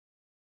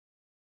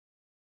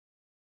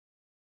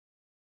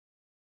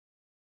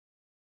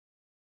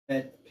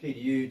At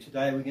PDU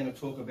today we're going to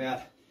talk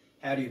about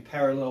how do you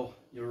parallel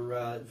your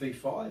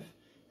V5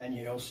 and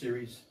your L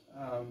series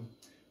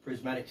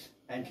prismatics,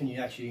 and can you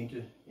actually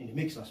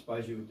intermix, I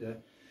suppose you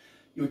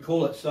would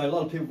call it. So a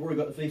lot of people have already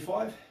got the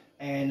V5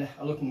 and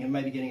are looking at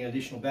maybe getting an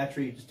additional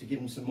battery just to give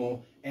them some more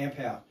amp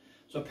hour.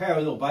 So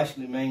parallel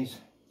basically means,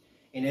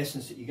 in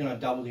essence, that you're going to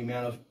double the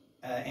amount of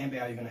amp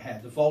hour you're going to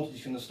have. The voltage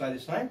is going to stay the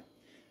same.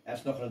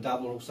 It's not going to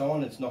double or so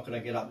on. It's not going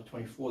to get up to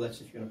 24.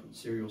 That's if you're going to put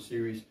serial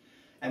series.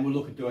 And we'll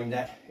look at doing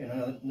that in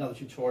another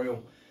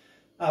tutorial.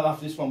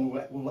 After this one,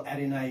 we'll add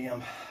in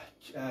a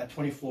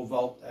 24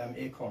 volt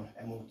aircon,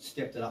 and we'll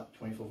step that up to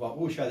 24 volt.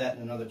 We'll show that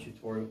in another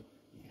tutorial.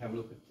 You can have a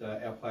look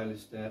at our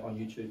playlist on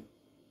YouTube.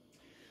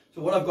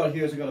 So what I've got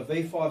here is I've got a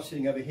V5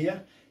 sitting over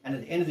here, and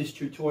at the end of this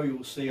tutorial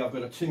you'll see I've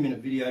got a 2-minute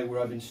video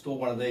where I've installed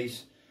one of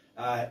these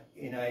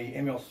in a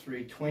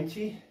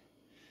ML320,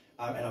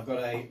 and I've got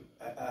a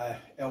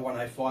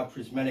L105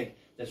 prismatic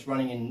that's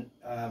running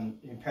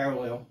in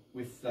parallel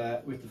with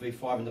the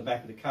V5 in the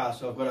back of the car.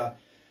 So I've got a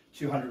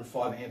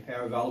 205 amp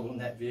hour available in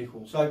that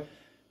vehicle. So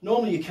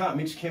normally you can't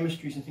mix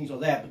chemistries and things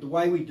like that, but the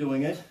way we're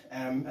doing it,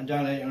 and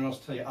don't let anyone else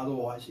tell you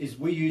otherwise, is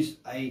we use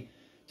a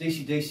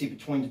DC-DC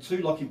between the two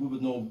like you would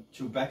with normal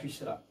dual battery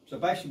setup. So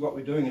basically what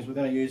we're doing is we're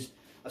going to use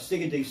a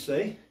sticker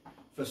DC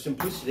for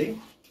simplicity,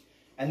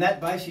 and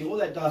that basically, all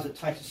that does, it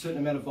takes a certain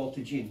amount of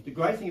voltage in. The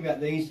great thing about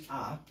these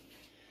are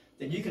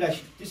that you could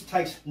actually, this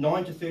takes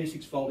 9 to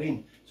 36 volt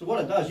in. So what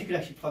it does, you could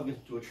actually plug it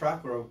into a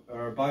truck or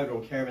a boat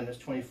or a caravan that's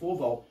 24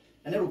 volt,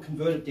 and it'll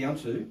convert it down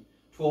to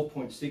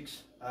 12.6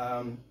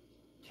 10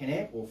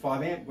 amp or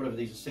 5 amp, whatever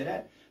these are set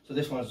at. So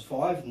this one is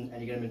 5, and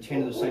you get them in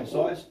 10 of the same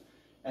size.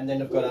 And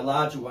then I've got a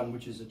larger one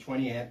which is a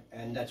 20 amp,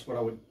 and that's what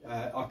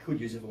I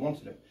could use if I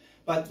wanted it.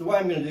 But the way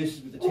I'm going to do this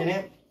is with the 10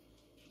 amp.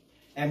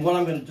 And what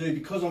I'm going to do,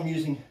 because I'm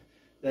using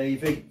the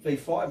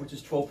V5, which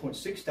is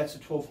 12.6, that's a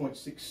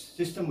 12.6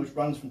 system which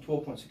runs from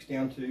 12.6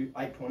 down to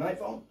 8.8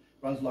 volt,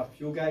 runs like a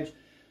fuel gauge.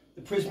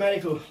 The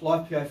Prismatic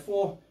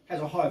Lifepo4 has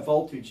a high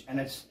voltage, and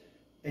it's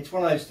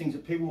one of those things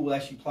that people will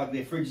actually plug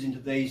their fridges into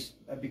these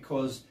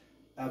because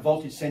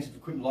voltage sensitive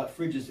equipment like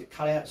fridges that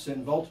cut out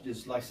certain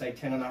voltages, like say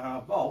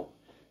 10.5 volt,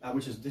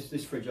 which is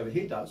this fridge over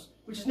here does,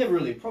 which is never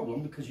really a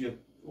problem because you've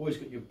always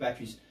got your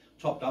batteries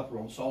topped up or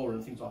on solar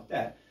and things like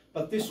that.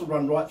 But this will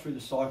run right through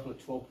the cycle at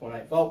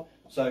 12.8 volt.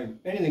 So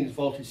anything that's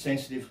voltage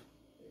sensitive,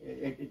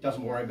 it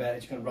doesn't worry about it.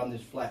 It's going to run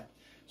this flat.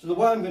 So the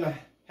way I'm going to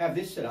have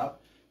this set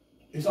up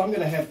is I'm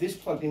going to have this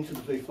plugged into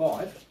the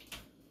V5.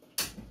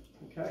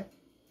 Okay.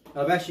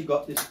 I've actually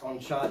got this on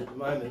charge at the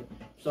moment.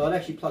 So I'd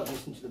actually plug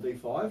this into the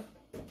V5.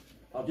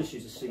 I'll just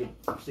use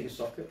a sticker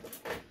socket.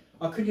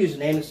 I could use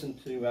an Anderson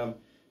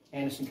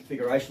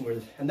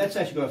configuration and that's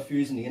actually got a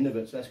fuse in the end of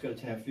it, so that's got a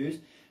 10 amp fuse.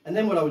 And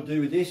then what I would do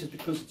with this is,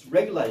 because it's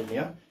regulated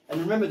now, and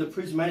remember the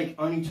Prismatic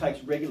only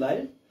takes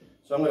regulated,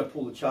 so I'm going to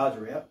pull the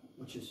charger out,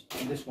 which is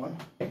in this one,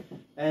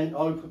 and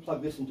I would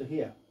plug this into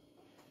here,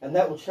 and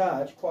that will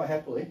charge quite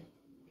happily.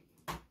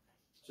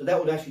 So that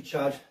would actually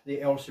charge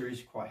the L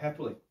series quite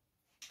happily.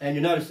 And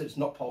you notice that it's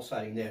not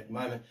pulsating there at the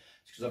moment.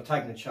 It's because I've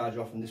taken the charge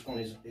off, and this one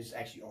is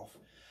actually off.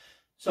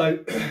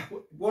 So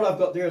what I've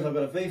got there is I've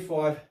got a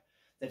V5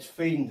 that's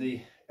feeding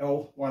the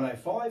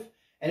L105,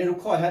 and it'll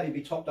quite happily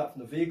be topped up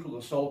from the vehicle,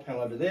 the solar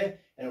panel over there,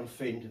 and it'll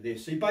feed into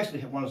this. So you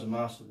basically have one as a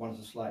master, one as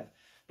a slave.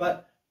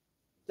 But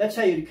that's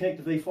how you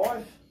connect the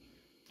V5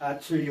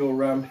 to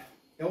your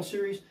L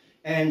series.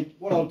 And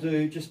what I'll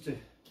do, just to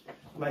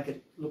make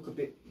it look a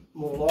bit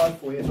more live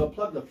for you, is I'll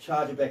plug the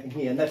charger back in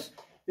here, and this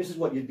is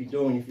what you'd be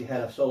doing if you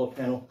had a solar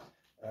panel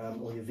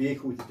or your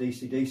vehicle with the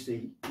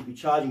DC-DC. You'd be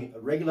charging a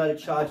regulated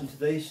charge into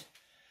these.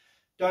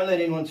 Don't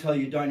let anyone tell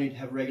you don't need to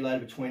have a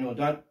regulator between, or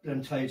don't let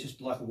them tell you it's just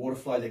like a water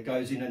flow that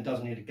goes in and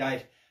doesn't need a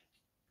gate.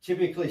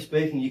 Typically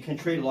speaking, you can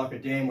treat it like a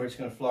dam where it's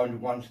going to flow into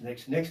one to the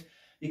next to the next.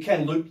 You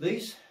can loop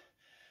these.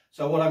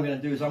 So what I'm going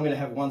to do is I'm going to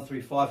have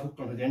 135 hooked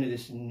onto the end of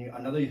this in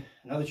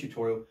another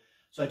tutorial.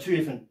 So two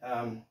different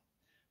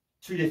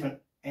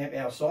amp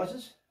hour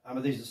sizes.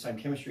 These are the same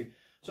chemistry.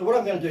 So what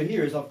I'm going to do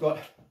here is I've got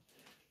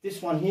this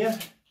one here,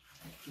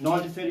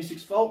 9 to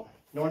 36 volt.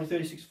 9 to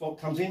 36 volt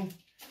comes in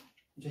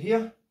into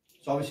here.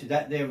 So obviously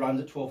that there runs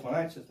at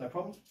 12.8, so it's no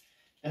problem.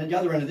 And at the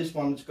other end of this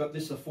one, it's got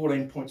this a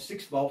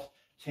 14.6 volt,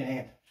 10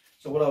 amp.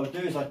 So what I would do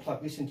is I'd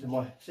plug this into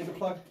my single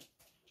plug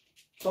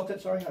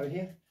socket, over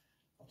here.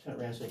 I'll turn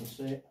it around so you can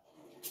see it.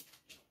 So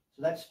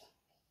that's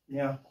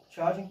now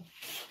charging.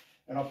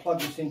 And I'll plug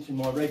this into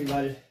my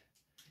regulated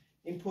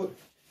input.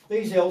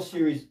 These L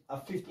series are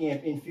 50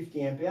 amp in,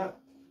 50 amp out.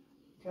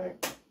 Okay,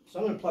 so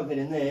I'm going to plug that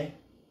in there,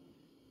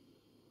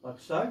 like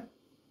so.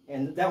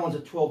 And that one's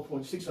at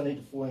 12.6, I need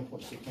a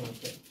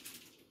 14.6.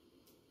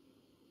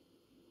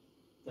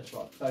 That's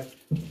right. So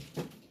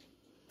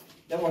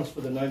that one's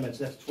for the Nomad,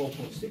 so that's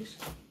 12.6.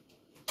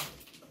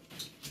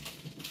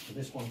 So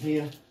this one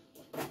here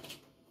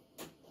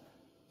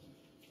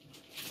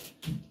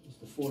is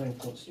the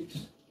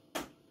 14.6.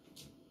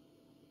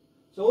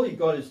 So all you've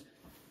got is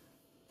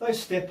those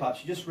step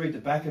ups. You just read the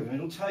back of them,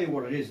 it'll tell you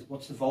what it is,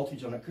 what's the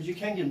voltage on it, because you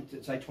can get them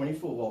to say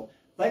 24 volt.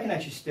 they can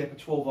actually step a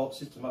 12 volt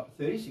system up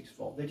to 36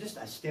 volt. They're just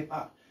a step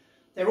up.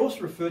 They're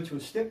also referred to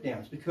as step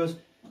downs because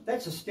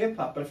that's a step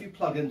up, but if you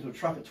plug it into a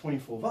truck at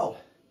 24 volt,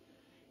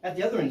 at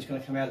the other end it's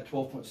going to come out at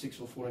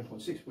 12.6 or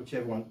 14.6,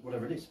 whichever one,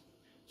 whatever it is.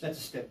 So that's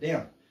a step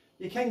down.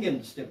 You can get them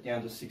to step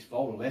down to 6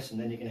 volt or less, and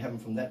then you can have them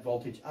from that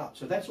voltage up.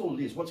 So that's all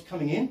it is. What's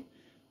coming in,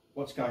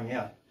 what's going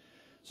out.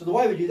 So the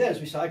way we do that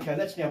is we say, okay,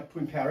 that's now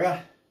putting power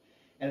out,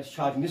 and it's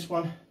charging this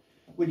one.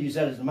 We'd use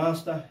that as the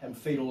master and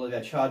feed all of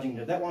our charging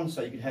to that one,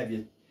 so you could have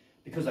your,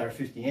 because they're a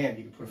 50 amp,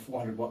 you could put a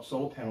 400 watt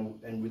solar panel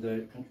and with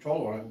a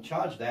controller on it and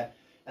charge that,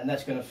 and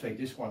that's going to feed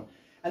this one.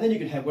 And then you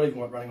can have whatever you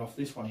want running off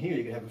this one here.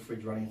 You could have a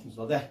fridge running and things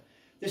like that.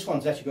 This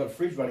one's actually got a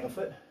fridge running off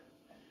it.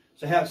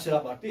 So how it's set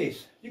up like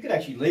this, you could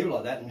actually leave it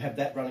like that and have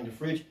that running the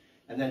fridge,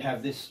 and then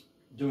have this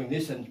doing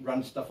this and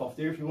run stuff off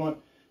there if you want.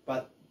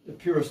 But the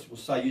purists will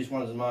say use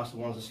one as a master,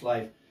 one as a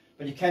slave.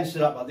 But you can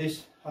set up like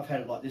this. I've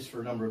had it like this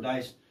for a number of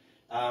days.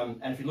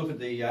 And if you look at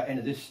the end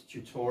of this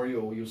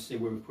tutorial, you'll see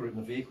where we put it in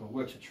the vehicle. It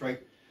works a treat.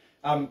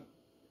 I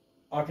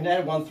can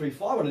add a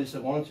 135 on this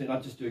if I wanted to, and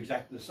I'd just do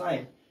exactly the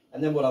same.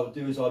 And then what I would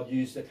do is I'd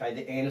use, okay,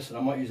 the Anderson. I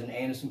might use an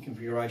Anderson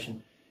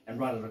configuration and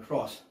run it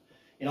across.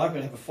 You know, I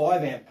could have a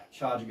 5 amp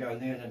charger going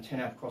there and a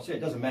 10 amp across there. It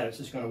doesn't matter, it's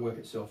just going to work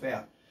itself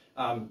out.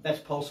 That's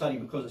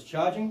pulsating because it's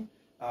charging.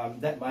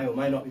 That may or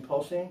may not be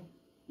pulsating.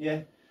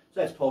 Yeah,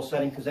 so that's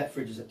pulsating because that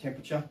fridge is at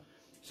temperature.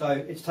 So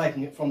it's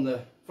taking it from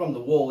the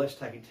wall, that's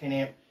taking 10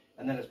 amp,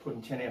 and then it's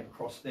putting 10 amp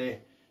across there.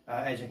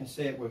 As you can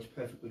see, it works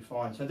perfectly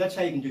fine. So that's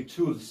how you can do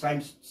two of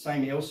the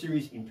same L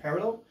series in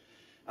parallel,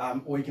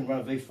 or you can run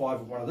a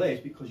V5 with one of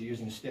these because you're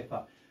using a step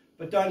up.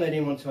 But don't let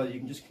anyone tell you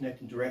can just connect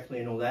them directly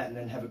and all that, and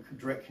then have a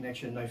direct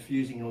connection, no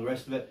fusing and all the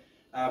rest of it.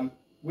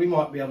 We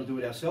might be able to do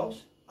it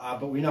ourselves,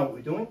 but we know what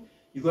we're doing.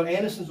 You've got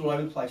Andersons all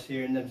over the place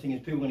here, and the thing is,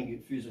 people are going to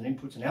get fused on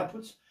inputs and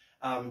outputs.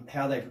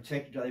 How they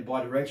protect it, are they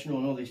bidirectional,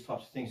 and all these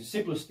types of things. The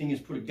simplest thing is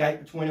put a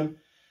gate between them.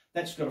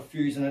 That's got a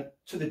fuse in it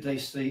to the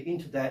DC,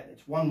 into that.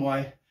 It's one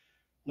way,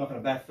 not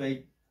going to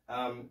backfeed,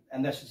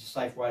 and that's just a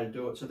safe way to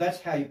do it. So that's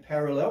how you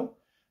parallel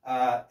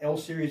L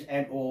series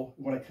and or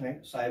you want to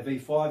connect, say, a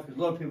V5, because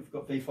a lot of people have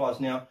got V5s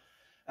now,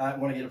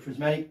 want to get a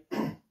prismatic,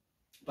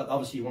 but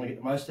obviously you want to get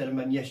the most out of them.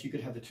 And yes, you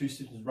could have the two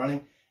systems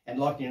running, and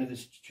like the end of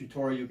this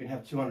tutorial, you can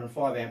have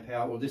 205 amp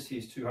hour, or this here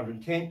is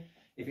 210.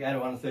 If you add a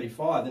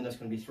 135, then that's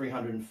going to be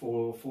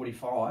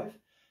 345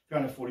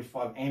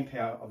 amp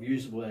hour of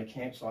usable at a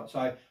campsite. So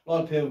a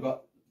lot of people have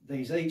got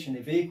these each in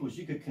their vehicles.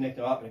 You could connect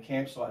them up in a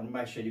campsite and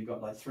make sure you've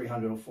got like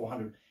 300 or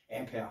 400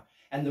 amp hour.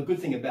 And the good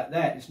thing about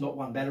that, it's not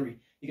one battery.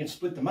 You can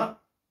split them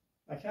up,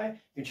 okay?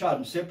 You can charge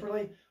them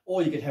separately,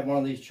 or you could have one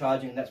of these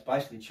charging, and that's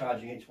basically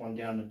charging each one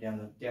down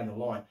the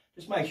line.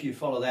 Just make sure you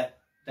follow that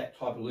type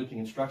of looping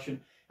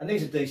instruction. And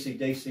these are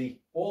DC-DC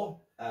or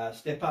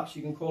step-ups,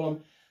 you can call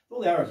them. All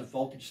they are is a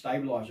voltage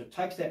stabilizer. It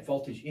takes that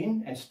voltage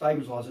in and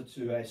stabilizes it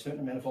to a certain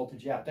amount of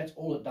voltage out. That's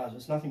all it does.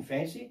 It's nothing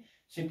fancy.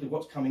 Simply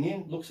what's coming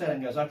in, looks at it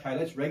and goes, okay,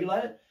 let's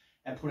regulate it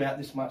and put out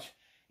this much.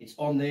 It's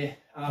on there.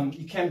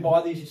 You can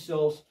buy these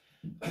yourselves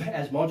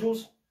as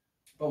modules,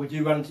 but we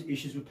do run into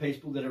issues with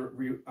people that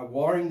are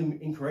wiring them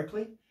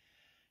incorrectly.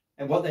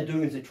 And what they're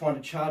doing is they're trying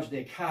to charge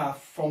their car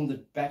from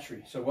the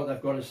battery. So what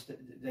they've got is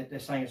they're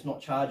saying it's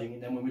not charging,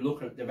 and then when we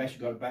look at it, they've actually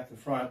got it back to the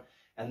front,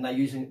 and they're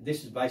using,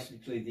 this is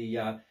basically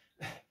the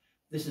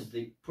this is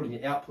the putting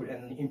the output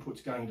and the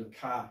inputs going into the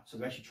car. So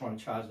they're actually trying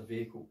to charge the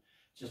vehicle.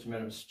 It's just a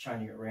matter of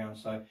changing it around.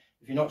 So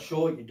if you're not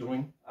sure what you're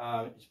doing,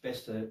 it's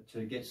best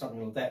to get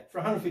something like that. For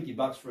 150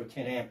 bucks for a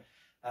 10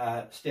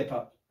 amp step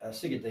up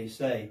Sigga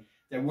DC,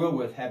 they're well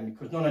worth having,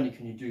 because not only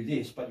can you do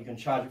this, but you can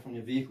charge it from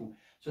your vehicle.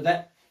 So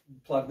that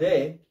plug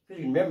there, because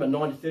you can remember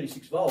 90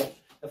 36 volts,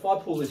 if I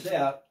pull this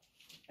out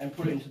and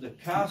put it into the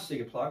car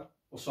Sigga plug,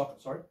 or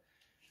socket, sorry,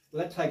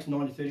 well, that takes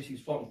 90 36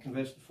 volt and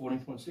converts to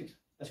 14.6.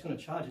 That's going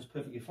to charge us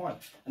perfectly fine.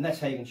 And that's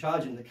how you can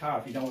charge it in the car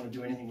if you don't want to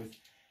do anything with,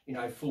 you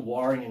know, full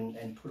wiring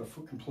and put a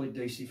complete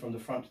DC from the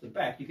front to the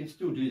back. You can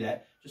still do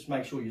that. Just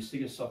make sure your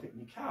Sigga socket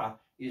in your car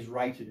is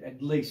rated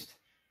at least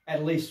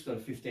sort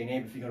of 15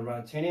 amp if you're going to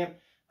run a 10 amp.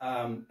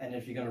 And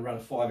if you're going to run a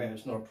 5 amp,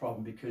 it's not a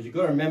problem, because you've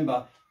got to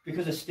remember,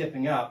 because it's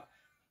stepping up,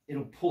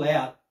 it'll pull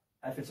out.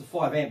 If it's a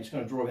 5 amp, it's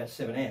going to draw about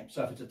 7 amps.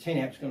 So if it's a 10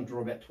 amp, it's going to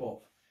draw about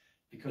 12,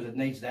 because it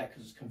needs that,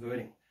 because it's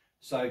converting.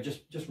 So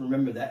just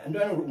remember that, and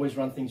don't always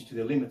run things to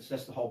their limits.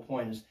 That's the whole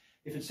point. Is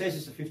if it says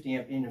it's a 50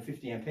 amp in and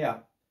 50 amp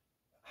out,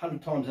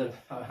 100 times out of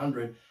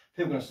 100,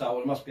 people are going to say,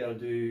 well, it must be able to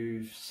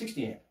do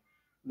 60 amp.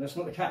 And that's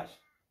not the case.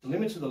 The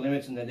limits are the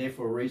limits, and they're there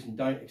for a reason.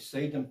 Don't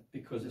exceed them,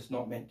 because it's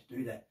not meant to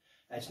do that.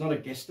 It's not a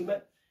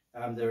guesstimate.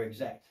 They're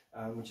exact,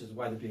 which is the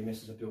way the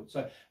BMSs are built.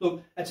 So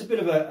look, that's a bit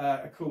of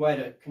a cool way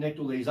to connect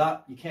all these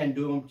up. You can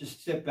do them. Just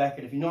step back,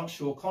 and if you're not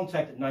sure,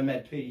 contact at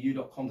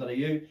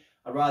nomadpdu.com.au.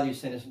 I'd rather you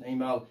send us an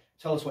email,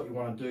 tell us what you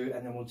want to do,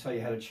 and then we'll tell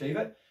you how to achieve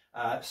it.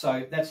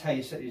 So that's how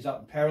you set these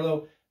up in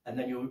parallel, and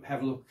then you'll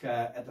have a look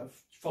at the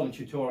following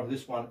tutorial of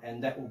this one,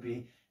 and that will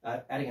be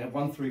adding a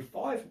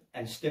 135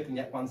 and stepping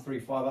that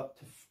 135 up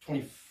to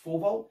 24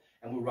 volt,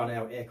 and we'll run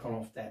our aircon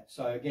off that.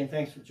 So again,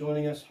 thanks for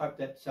joining us. Hope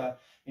that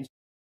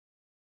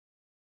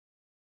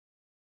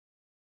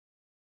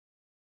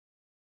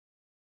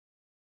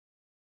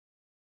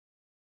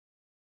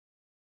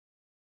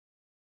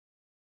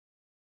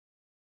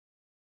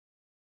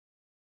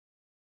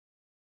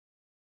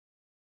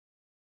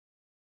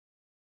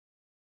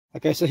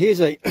Okay, so here's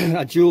a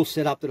dual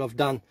setup that I've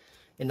done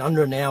in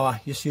under an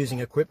hour, just using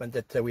equipment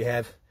that we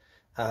have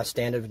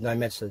standard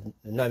Nomads, the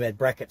Nomad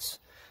brackets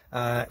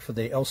for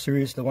the L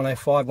series, the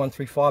 105,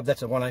 135.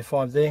 That's a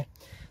 105 there.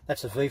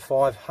 That's a V5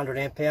 100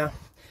 amp hour.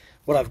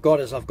 What I've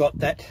got is I've got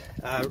that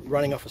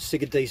running off a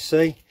Suitable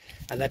DC,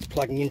 and that's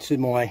plugging into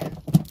my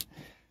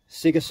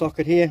Sigga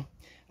socket here,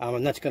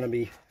 and that's going to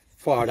be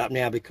fired up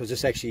now because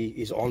this actually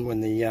is on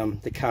when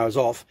the car is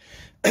off,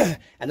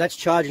 and that's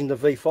charging the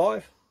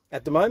V5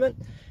 at the moment,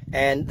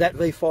 and that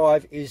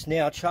V5 is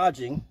now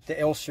charging the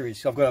L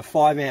series. So I've got a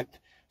 5 amp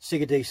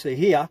Suitable DC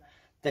here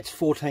that's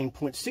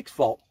 14.6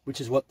 volt, which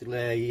is what the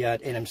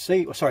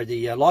NMC, or sorry,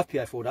 the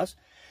Lifepo4 does.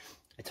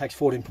 It takes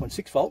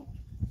 14.6 volt,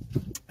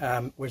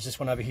 whereas this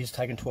one over here is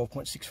taking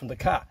 12.6 from the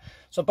car.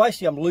 So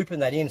basically I'm looping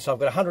that in. So I've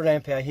got 100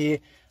 amp hour here,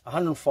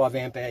 105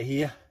 amp hour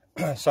here.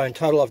 So in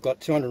total I've got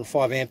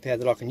 205 amp hour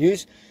that I can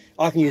use.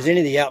 I can use any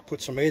of the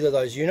outputs from either of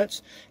those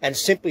units, and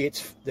simply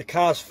it's the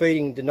car's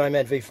feeding the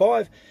Nomad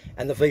V5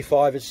 and the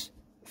V5 is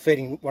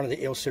feeding one of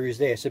the L series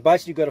there. So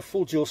basically you've got a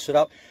full dual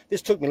setup.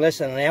 This took me less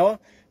than an hour.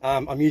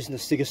 I'm using the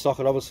Sigga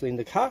socket obviously in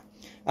the car,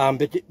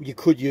 but you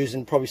could use,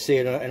 and probably see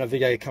it in a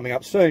video coming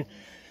up soon,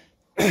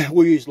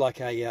 we'll use like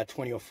a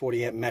 20 or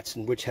 40 amp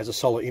Matson, which has a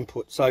solar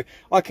input. So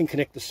I can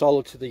connect the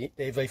solar to the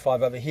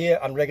V5 over here,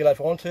 unregulated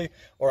if I want to,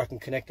 or I can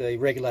connect a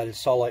regulated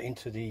solar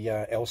into the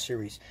L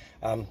series.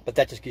 But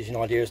that just gives you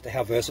an idea as to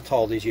how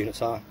versatile these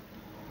units are.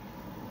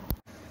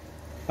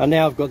 And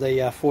now I've got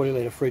the 40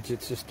 litre fridge.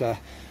 It's just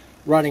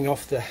running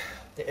off the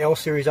L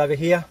series over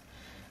here,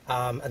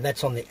 and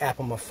that's on the app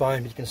on my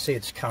phone, but you can see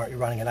it's currently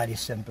running at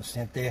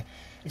 87% there.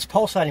 It's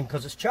pulsating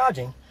because it's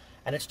charging,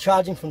 and it's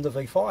charging from the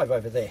V5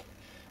 over there.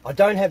 I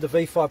don't have the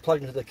V5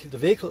 plugged into the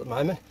vehicle at the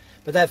moment,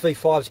 but that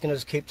V5 is going to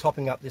just keep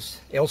topping up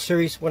this L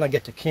series. When I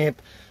get to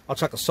camp, I'll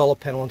chuck a solar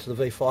panel onto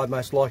the V5,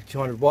 most likely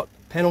 200 watt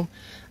panel,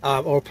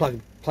 or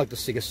plug the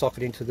Sigga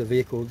socket into the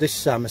vehicle.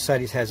 This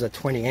Mercedes has a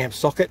 20 amp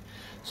socket,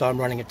 so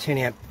I'm running a 10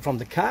 amp from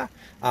the car,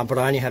 but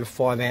I only had a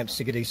 5 amp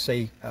Suitable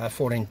DC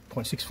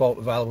 14.6 volt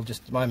available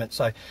just at the moment,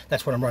 so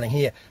that's what I'm running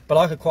here. But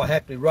I could quite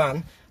happily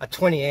run a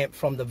 20 amp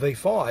from the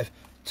V5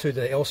 to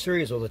the L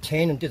series or the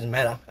 10, it doesn't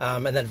matter,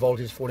 and that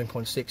voltage is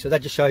 14.6. So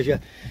that just shows you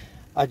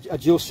a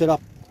dual setup,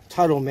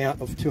 total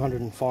amount of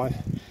 205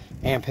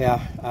 amp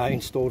hour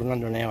installed in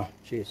under an hour.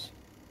 Cheers.